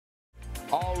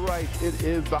right, it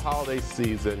is the holiday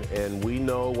season, and we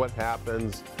know what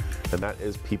happens, and that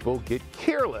is people get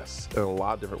careless in a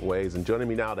lot of different ways. And joining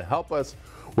me now to help us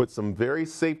with some very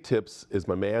safe tips is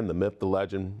my man, the myth, the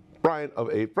legend, Brian of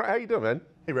A.P.E.S. Brian, how you doing, man?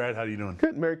 Hey, Brad, how you doing?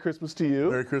 Good. Merry Christmas to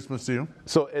you. Merry Christmas to you.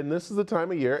 So, and this is the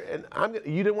time of year, and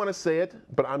you didn't want to say it,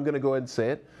 but I'm going to go ahead and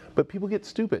say it, but people get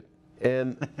stupid.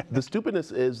 And the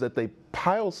stupidness is that they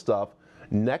pile stuff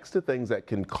next to things that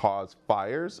can cause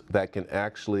fires, that can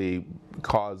actually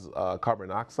cause carbon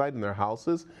monoxide in their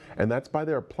houses, and that's by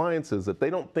their appliances that they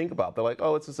don't think about. They're like,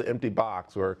 oh, it's just an empty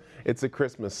box, or it's a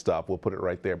Christmas stuff, we'll put it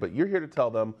right there. But you're here to tell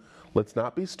them, let's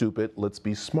not be stupid, let's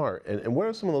be smart. And what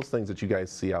are some of those things that you guys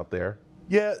see out there?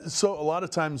 Yeah, so a lot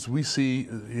of times we see,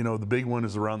 you know, the big one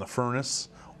is around the furnace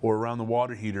or around the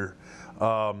water heater.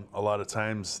 A lot of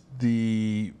times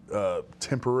the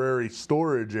temporary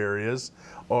storage areas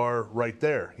are right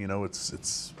there. You know,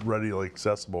 it's readily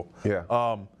accessible. Yeah.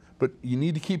 But you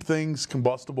need to keep things,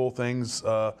 combustible things,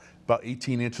 about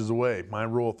 18 inches away. My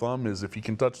rule of thumb is if you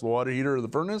can touch the water heater or the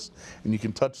furnace and you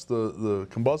can touch the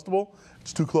combustible,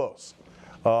 it's too close.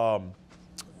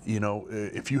 You know,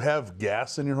 if you have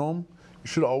gas in your home, you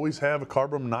should always have a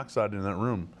carbon monoxide in that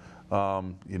room.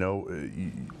 You know,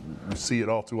 you see it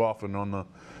all too often on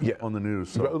the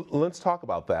news. So. Let's talk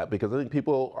about that, because I think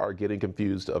people are getting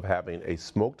confused of having a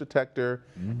smoke detector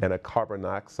and a carbon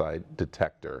monoxide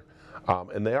detector.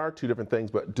 And they are two different things,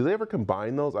 but do they ever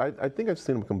combine those? I think I've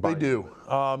seen them combine. They do.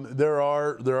 There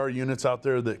are units out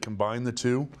there that combine the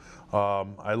two.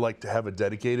 I like to have a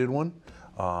dedicated one.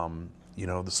 You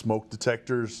know, the smoke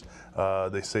detectors,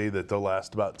 they say that they'll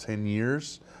last about 10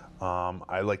 years.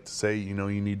 I like to say, you know,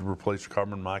 you need to replace your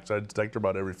carbon monoxide detector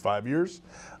about every 5 years.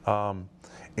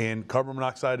 And carbon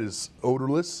monoxide is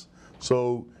odorless,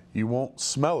 so you won't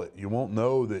smell it. You won't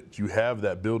know that you have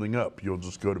that building up. You'll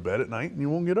just go to bed at night and you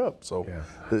won't get up. So yeah.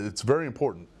 It's very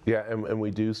important. Yeah, and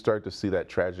we do start to see that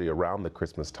tragedy around the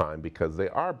Christmas time because they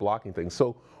are blocking things.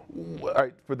 So all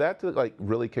right, for that to like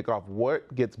really kick off,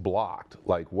 what gets blocked?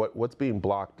 Like what's being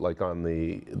blocked, like on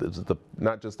the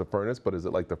not just the furnace, but is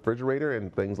it like the refrigerator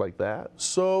and things like that?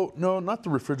 So no, not the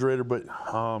refrigerator, but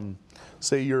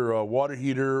say your water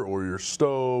heater or your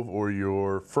stove or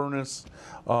your furnace.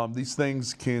 These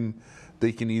things can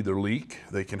either leak,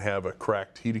 they can have a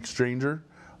cracked heat exchanger.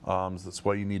 That's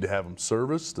why you need to have them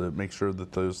serviced to make sure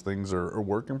that those things are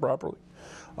working properly.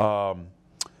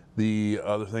 The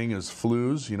other thing is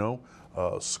flues, you know,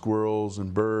 squirrels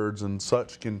and birds and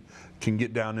such can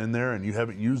get down in there, and you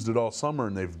haven't used it all summer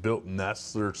and they've built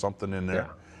nests or something in there.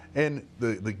 Yeah. And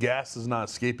the gas is not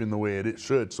escaping the way it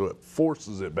should, so it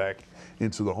forces it back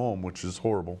into the home, which is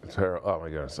horrible. It's terrible. Oh my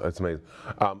goodness, that's amazing.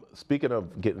 Speaking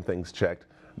of getting things checked,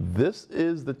 this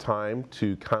is the time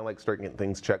to kind of like start getting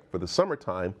things checked for the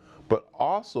summertime, but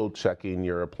also checking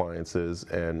your appliances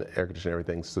and air conditioning,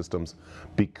 everything systems,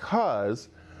 because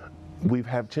we've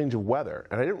had change of weather,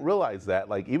 and I didn't realize that.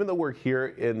 Like, even though we're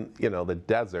here in, you know, the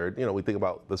desert, you know, we think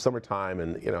about the summertime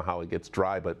and, you know, how it gets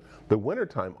dry, but the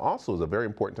wintertime also is a very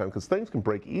important time because things can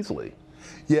break easily.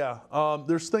 Yeah,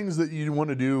 there's things that you want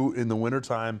to do in the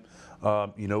wintertime.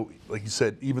 You know, like you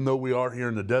said, even though we are here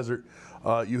in the desert,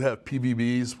 you have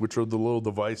PVBs, which are the little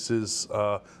devices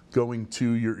going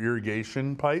to your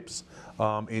irrigation pipes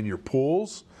and your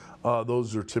pools.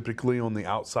 Those are typically on the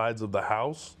outsides of the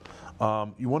house.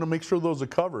 You want to make sure those are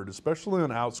covered, especially on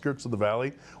the outskirts of the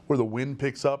valley where the wind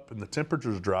picks up and the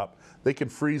temperatures drop. They can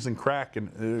freeze and crack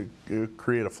and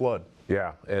create a flood.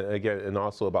 Yeah, and again, and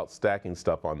also about stacking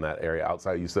stuff on that area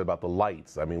outside. You said about the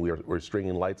lights. I mean, we're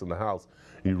stringing lights in the house.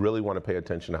 You really want to pay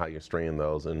attention to how you're stringing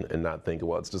those and not think,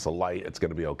 well, it's just a light, it's going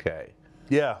to be okay.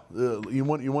 Yeah, you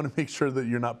want to make sure that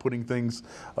you're not putting things,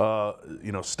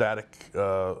 you know, static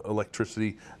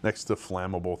electricity next to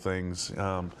flammable things,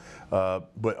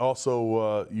 but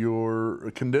also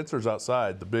your condensers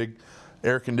outside, the big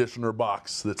air conditioner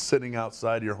box that's sitting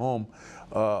outside your home.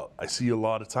 I see a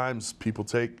lot of times people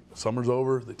summer's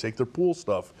over, they take their pool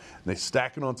stuff and they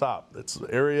stack it on top. That's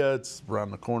the area, it's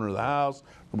around the corner of the house,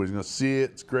 nobody's gonna see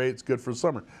it, it's great, it's good for the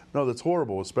summer. No, that's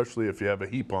horrible, especially if you have a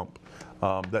heat pump.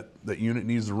 That unit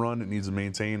needs to run, it needs to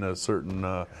maintain a certain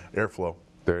airflow.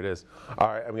 There it is. All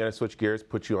right, I'm gonna switch gears,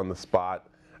 put you on the spot,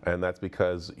 and that's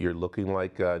because you're looking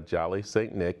like Jolly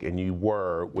St. Nick, and you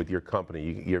were with your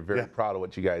company. You're very proud of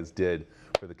what you guys did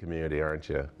for the community, aren't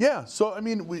you? Yeah, so I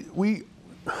mean, we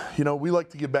you know, we like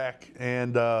to give back,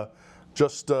 and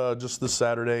just this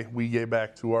Saturday, we gave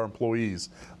back to our employees.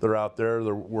 They're out there,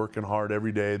 they're working hard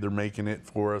every day, they're making it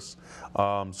for us.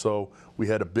 So we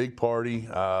had a big party.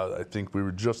 I think we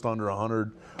were just under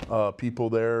 100 people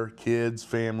there, kids,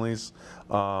 families.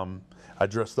 I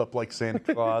dressed up like Santa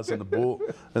Claus in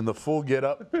the full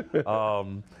getup.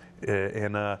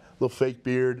 And a little fake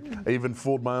beard. I even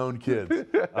fooled my own kids.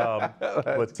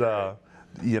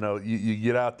 You know, you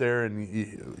get out there and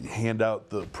you hand out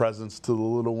the presents to the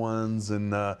little ones,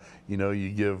 and you know,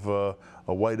 you give a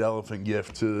white elephant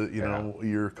gift to know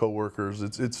your coworkers.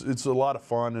 It's a lot of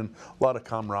fun and a lot of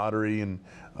camaraderie, and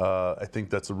I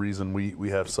think that's the reason we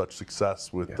have such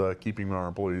success with keeping our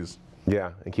employees.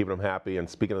 Yeah, and keeping them happy. And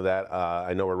speaking of that,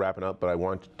 I know we're wrapping up, but I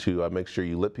want to make sure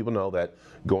you let people know that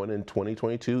going in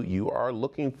 2022, you are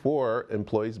looking for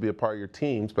employees to be a part of your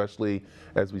team, especially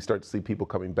as we start to see people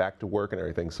coming back to work and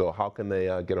everything. So how can they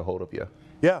get a hold of you?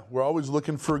 Yeah, we're always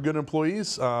looking for good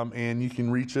employees, and you can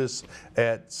reach us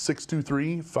at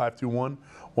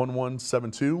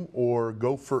 623-521-1172 or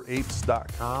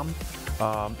goforapes.com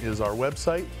is our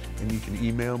website, and you can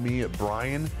email me at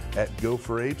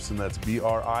brian@goforapes, and that's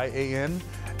BRIAN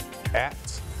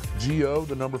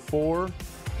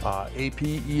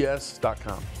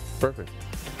 @GO4APES.com. Perfect.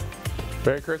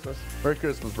 Merry Christmas. Merry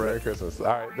Christmas, Brad. Merry Christmas. All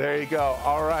right, there you go.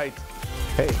 All right.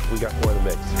 Hey, we got more in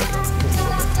the mix.